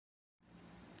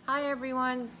Hi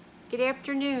everyone, good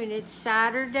afternoon. It's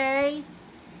Saturday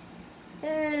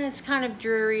and it's kind of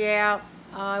dreary out.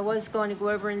 I was going to go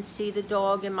over and see the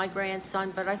dog and my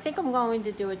grandson, but I think I'm going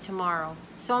to do it tomorrow.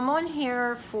 So I'm on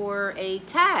here for a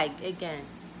tag again.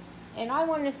 And I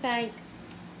want to thank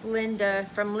Linda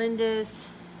from Linda's,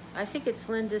 I think it's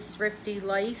Linda's Thrifty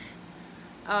Life.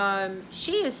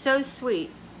 She is so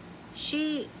sweet.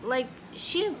 She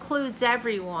includes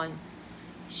everyone.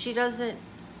 She doesn't,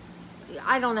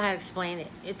 I don't know how to explain it.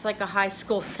 It's like a high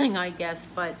school thing, I guess,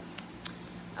 but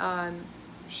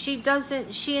she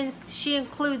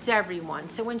includes everyone.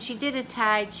 So when she did a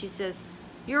tag, she says,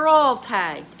 you're all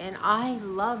tagged, and I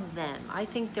love them. I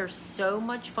think they're so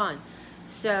much fun.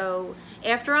 So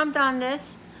after I'm done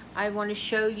this, I want to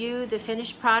show you the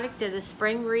finished product of the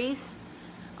spring wreath.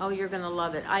 Oh, you're gonna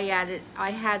love it. I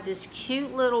had this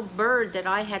cute little bird that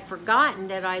I had forgotten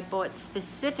that I bought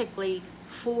specifically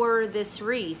for this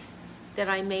wreath that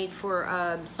I made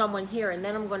for someone here. And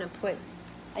then I'm gonna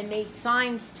I made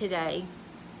signs today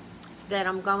that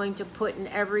I'm going to put in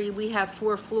we have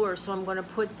 4 floors, so I'm gonna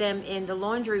put them in the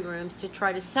laundry rooms to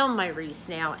try to sell my wreaths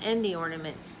now and the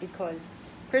ornaments, because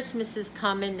Christmas is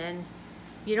coming and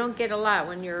you don't get a lot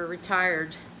when you're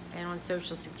retired and on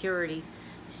Social Security.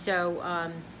 So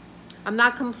I'm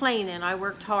not complaining. I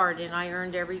worked hard and I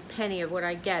earned every penny of what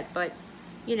I get, but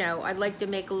you know, I'd like to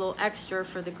make a little extra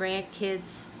for the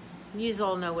grandkids. You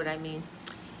all know what I mean.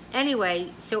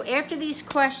 Anyway, so after these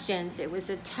questions, it was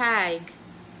a tag.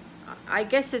 I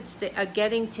guess it's a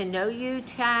getting to know you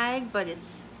tag, but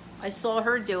I saw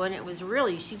her doing it. It was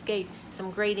really, she gave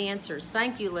some great answers.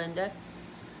 Thank you, Linda.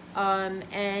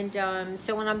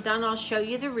 So when I'm done, I'll show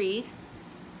you the wreath.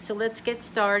 So let's get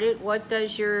started. What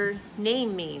does your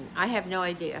name mean? I have no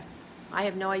idea. I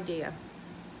have no idea.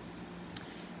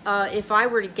 If I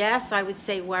were to guess, I would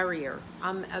say warrior.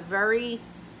 I'm a very,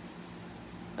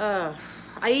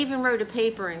 I even wrote a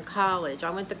paper in college.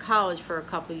 I went to college for a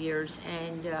couple years,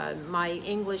 and my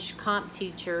English comp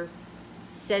teacher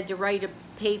said to write a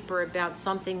paper about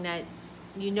something that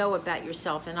you know about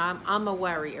yourself, and I'm a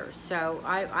warrior. So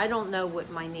I don't know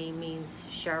what my name means,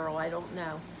 Cheryl. I don't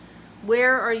know.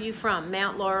 Where are you from?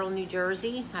 Mount Laurel, New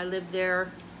Jersey. I lived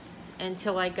there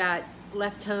until I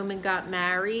left home and got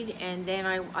married, and then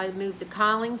I moved to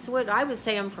Collingswood. I would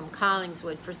say I'm from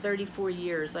Collingswood for 34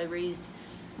 years. I raised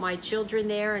my children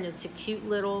there, and it's a cute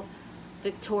little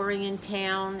Victorian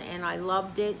town, and I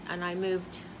loved it. And I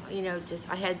moved, you know,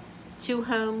 I had 2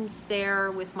 homes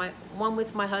there, one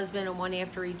with my husband and one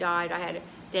after he died. I had to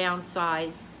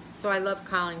downsize, so I love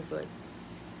Collingswood.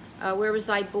 Where was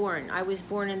I born? I was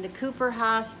born in the Cooper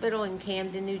Hospital in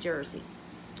Camden, New Jersey.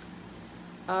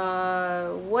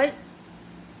 Let's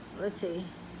see.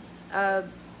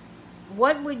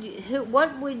 What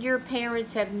would your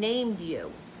parents have named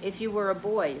you if you were a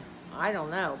boy? I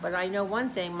don't know, but I know one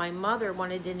thing. My mother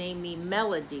wanted to name me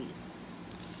Melody.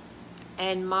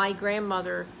 And my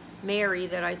grandmother, Mary,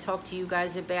 that I talked to you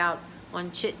guys about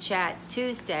on Chit Chat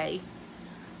Tuesday,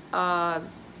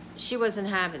 she wasn't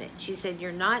having it. She said,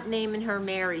 you're not naming her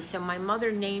Mary. So my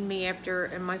mother named me after,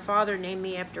 and my father named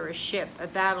me after a ship, a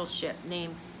battleship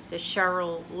named the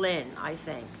Cheryl Lynn, I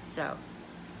think. So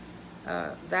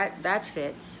that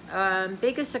fits.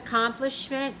 Biggest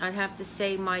accomplishment, I'd have to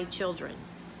say my children.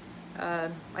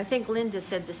 I think Linda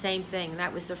said the same thing.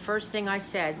 That was the first thing I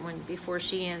said before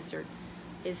she answered,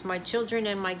 is my children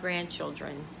and my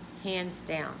grandchildren, hands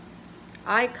down.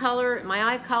 My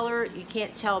eye color, you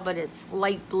can't tell, but it's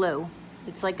light blue.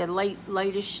 It's like a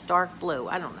lightish dark blue.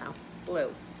 I don't know,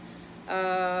 blue.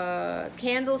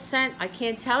 Candle scent, I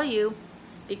can't tell you,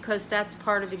 because that's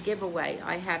part of a giveaway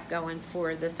I have going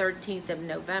for the 13th of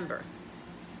November.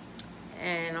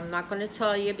 And I'm not going to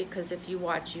tell you, because if you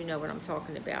watch, you know what I'm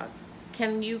talking about.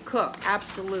 Can you cook?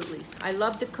 Absolutely. I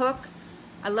love to cook.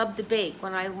 I love to bake.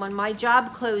 When my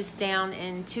job closed down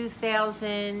in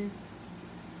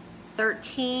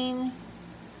 2013,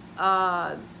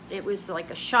 it was like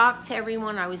a shock to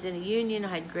everyone. I was in a union, I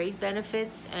had great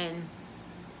benefits, and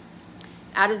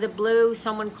out of the blue,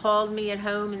 someone called me at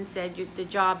home and said, the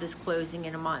job is closing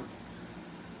in a month.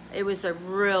 It was a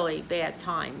really bad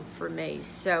time for me.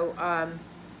 So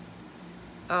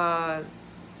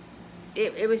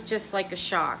it was just like a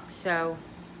shock. So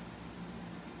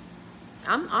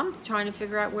I'm trying to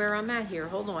figure out where I'm at here.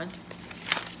 Hold on.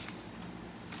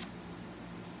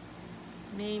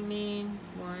 Naming,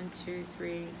 1, 2,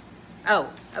 3. Oh,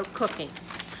 cooking.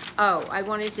 Oh, I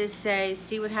wanted to say,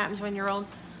 see what happens when you're old.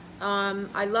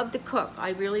 I love to cook.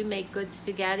 I really make good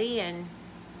spaghetti and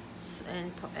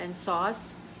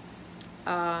sauce.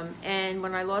 And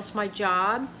when I lost my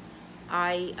job,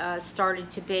 I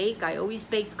started to bake. I always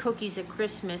baked cookies at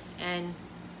Christmas, and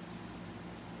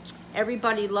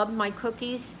everybody loved my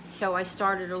cookies, so I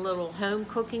started a little home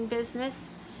cooking business,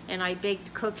 and I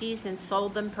baked cookies and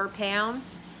sold them per pound,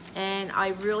 and I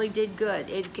really did good.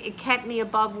 It kept me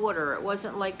above water. It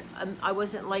wasn't like I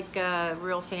wasn't like a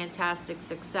real fantastic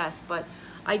success, but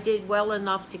I did well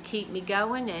enough to keep me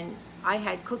going, and I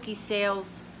had cookie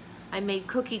sales. I made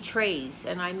cookie trays,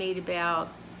 and I made about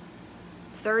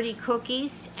 30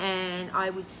 cookies, and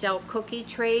I would sell cookie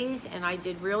trays, and I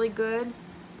did really good.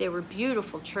 They were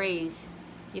beautiful trays.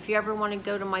 If you ever want to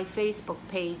go to my Facebook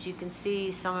page, you can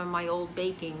see some of my old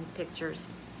baking pictures.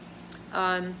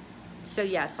 So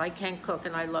yes, I can cook,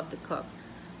 and I love to cook.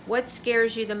 What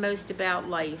scares you the most about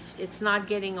life? It's not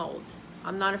getting old.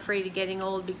 I'm not afraid of getting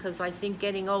old, because I think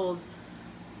getting old,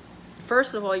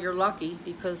 first of all, you're lucky,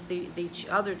 because the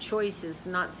other choice is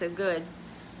not so good.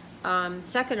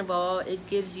 Second of all, it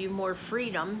gives you more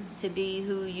freedom to be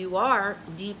who you are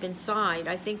deep inside.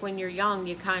 I think when you're young,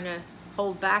 you kind of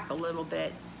hold back a little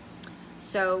bit.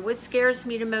 So what scares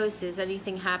me the most is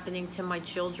anything happening to my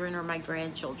children or my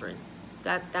grandchildren.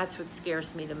 That's what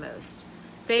scares me the most.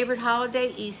 Favorite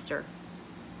holiday? Easter.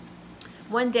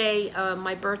 One day,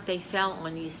 my birthday fell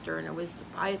on Easter, and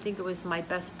I think it was my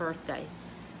best birthday,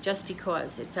 just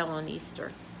because it fell on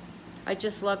Easter. I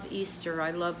just love Easter. I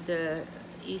love the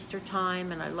Easter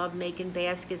time, and I love making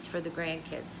baskets for the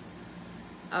grandkids.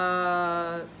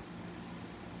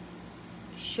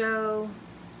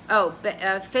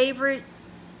 Favorite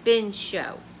binge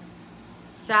show?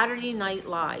 Saturday Night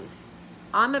Live.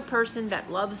 I'm a person that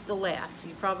loves to laugh.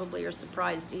 You probably are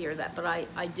surprised to hear that, but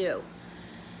I do.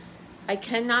 I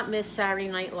cannot miss Saturday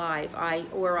Night Live.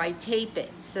 I tape it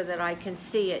so that I can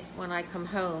see it when I come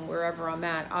home, wherever I'm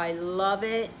at. I love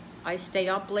it. I stay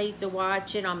up late to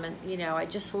watch it. I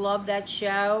just love that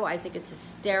show. I think it's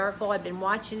hysterical. I've been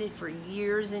watching it for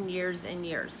years and years and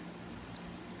years.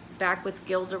 Back with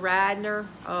Gilda Radner,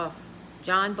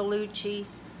 John Belushi,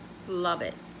 love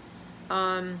it.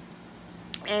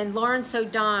 And Lawrence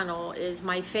O'Donnell is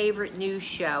my favorite news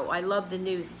show. I love the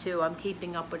news too. I'm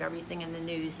keeping up with everything in the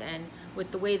news, and with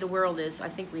the way the world is, I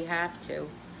think we have to.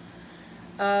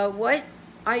 What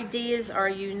ideas are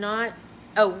you not?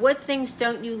 What things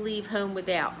don't you leave home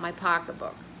without? My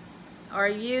pocketbook. Are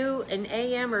you an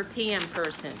AM or PM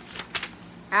person?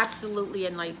 Absolutely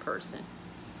a night person.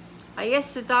 I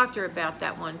asked the doctor about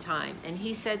that one time, and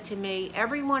he said to me,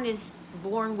 everyone is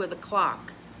born with a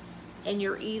clock, and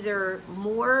you're either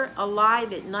more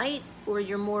alive at night or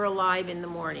you're more alive in the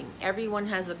morning. Everyone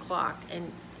has a clock,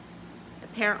 and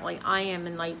apparently I am a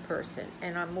night person,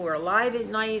 and I'm more alive at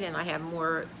night, and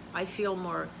I feel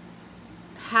more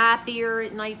happier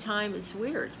at nighttime. It's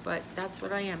weird, but that's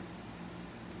what I am.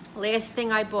 Last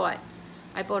thing I bought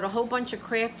a whole bunch of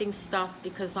crafting stuff,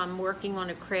 because I'm working on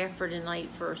a craft for tonight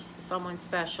for someone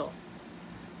special.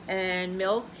 And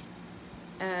milk,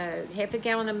 half a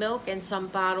gallon of milk, and some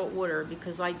bottled water,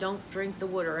 because I don't drink the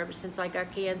water. Ever since I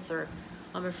got cancer,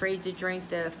 I'm afraid to drink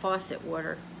the faucet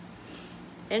water.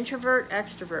 Introvert,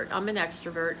 extrovert. I'm an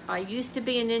extrovert. I used to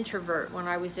be an introvert when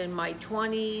I was in my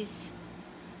 20s.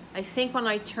 I think when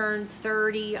I turned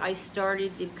 30, I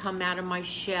started to come out of my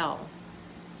shell.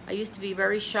 I used to be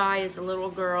very shy as a little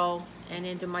girl and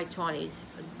into my 20s,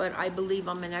 but I believe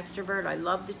I'm an extrovert. I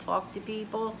love to talk to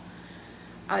people.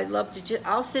 I love to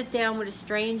I'll sit down with a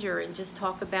stranger and just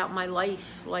talk about my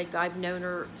life like I've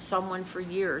known someone for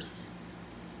years.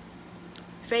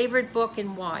 Favorite book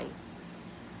and why?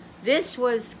 This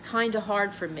was kind of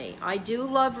hard for me. I do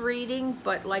love reading,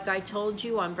 but like I told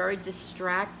you, I'm very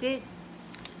distracted.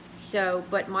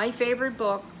 But my favorite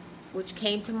book, which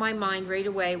came to my mind right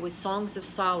away, was Songs of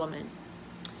Solomon.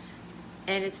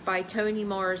 And it's by Toni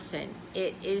Morrison.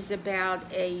 It is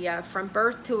about from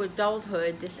birth to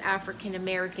adulthood, this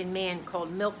African-American man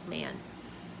called Milkman.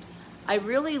 I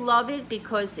really love it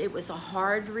because it was a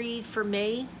hard read for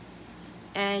me,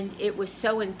 and it was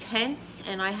so intense,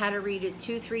 and I had to read it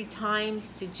 2-3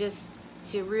 times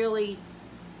to really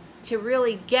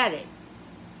get it.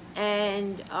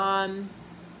 And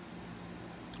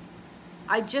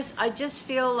I just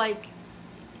feel like,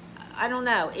 I don't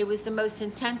know, it was the most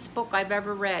intense book I've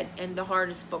ever read, and the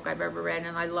hardest book I've ever read,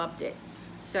 and I loved it.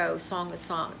 So, Songs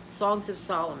of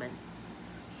Solomon.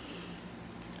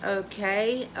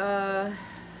 Okay, let's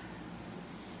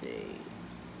see.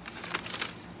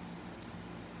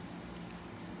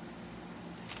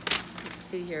 Let's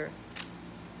see here.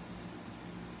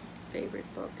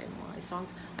 Favorite book and why? Songs.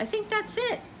 I think that's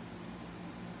it.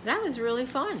 That was really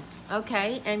fun.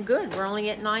 Okay, and good. We're only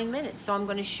at 9 minutes, so I'm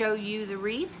going to show you the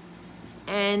wreath,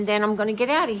 and then I'm going to get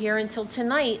out of here until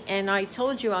tonight. And I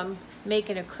told you I'm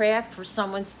making a craft for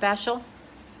someone special.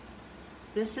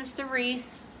 This is the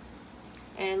wreath.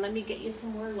 And let me get you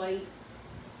some more light.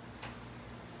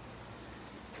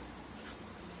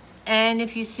 And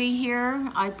if you see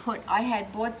here, I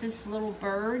had bought this little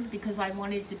bird because I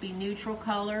wanted it to be neutral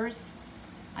colors.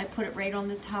 I put it right on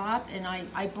the top, and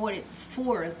I bought it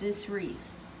for this wreath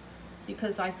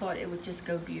because I thought it would just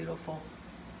go beautiful.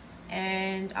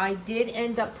 And I did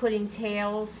end up putting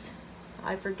tails.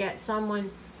 I forget,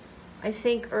 someone, I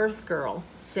think Earth Girl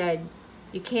said,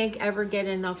 you can't ever get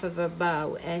enough of a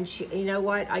bow. And she, you know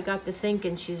what? I got to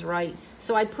thinking, she's right.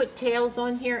 So I put tails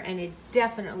on here, and it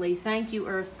definitely, thank you,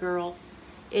 Earth Girl,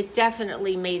 it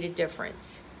definitely made a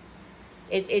difference.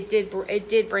 It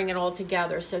did bring it all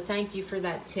together. So thank you for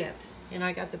that tip. And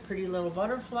I got the pretty little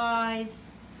butterflies,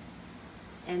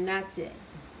 and that's it.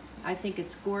 I think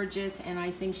it's gorgeous, and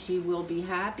I think she will be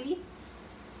happy.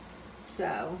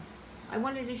 So I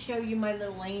wanted to show you my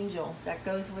little angel that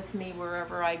goes with me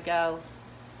wherever I go.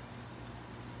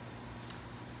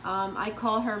 I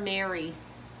call her Mary.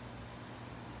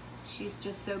 She's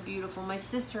just so beautiful. My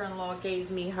sister-in-law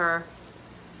gave me her.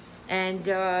 And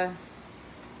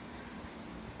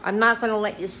I'm not going to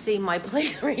let you see my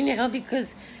place right now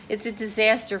because it's a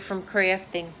disaster from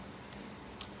crafting.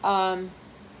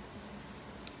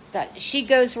 That she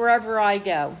goes wherever I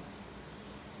go.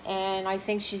 And I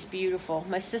think she's beautiful.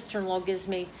 My sister-in-law gives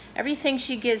me, everything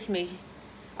she gives me,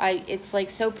 it's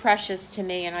like so precious to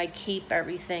me, and I keep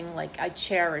everything, like I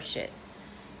cherish it.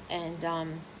 And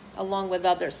along with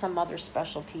some other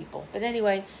special people. But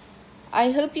anyway,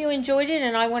 I hope you enjoyed it,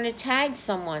 and I want to tag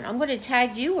someone. I'm going to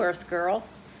tag you, Earth Girl,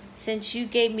 since you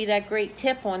gave me that great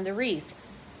tip on the wreath.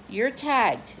 You're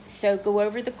tagged, so go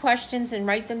over the questions and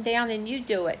write them down, and you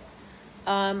do it.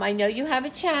 I know you have a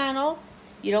channel.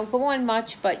 You don't go on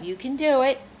much, but you can do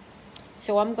it.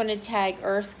 So I'm going to tag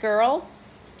Earth Girl,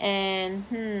 and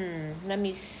let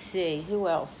me see, who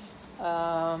else?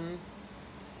 I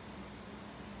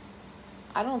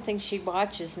don't think she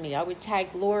watches me. I would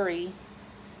tag Lori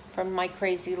from My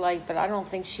Crazy Light, but I don't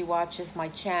think she watches my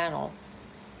channel.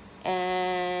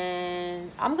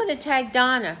 And I'm going to tag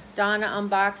Donna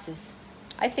Unboxes.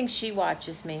 I think she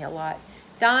watches me a lot.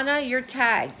 Donna, you're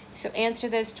tagged. So answer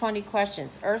those 20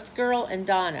 questions. Earth Girl and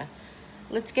Donna.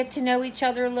 Let's get to know each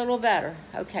other a little better.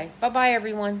 Okay, bye-bye,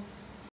 everyone.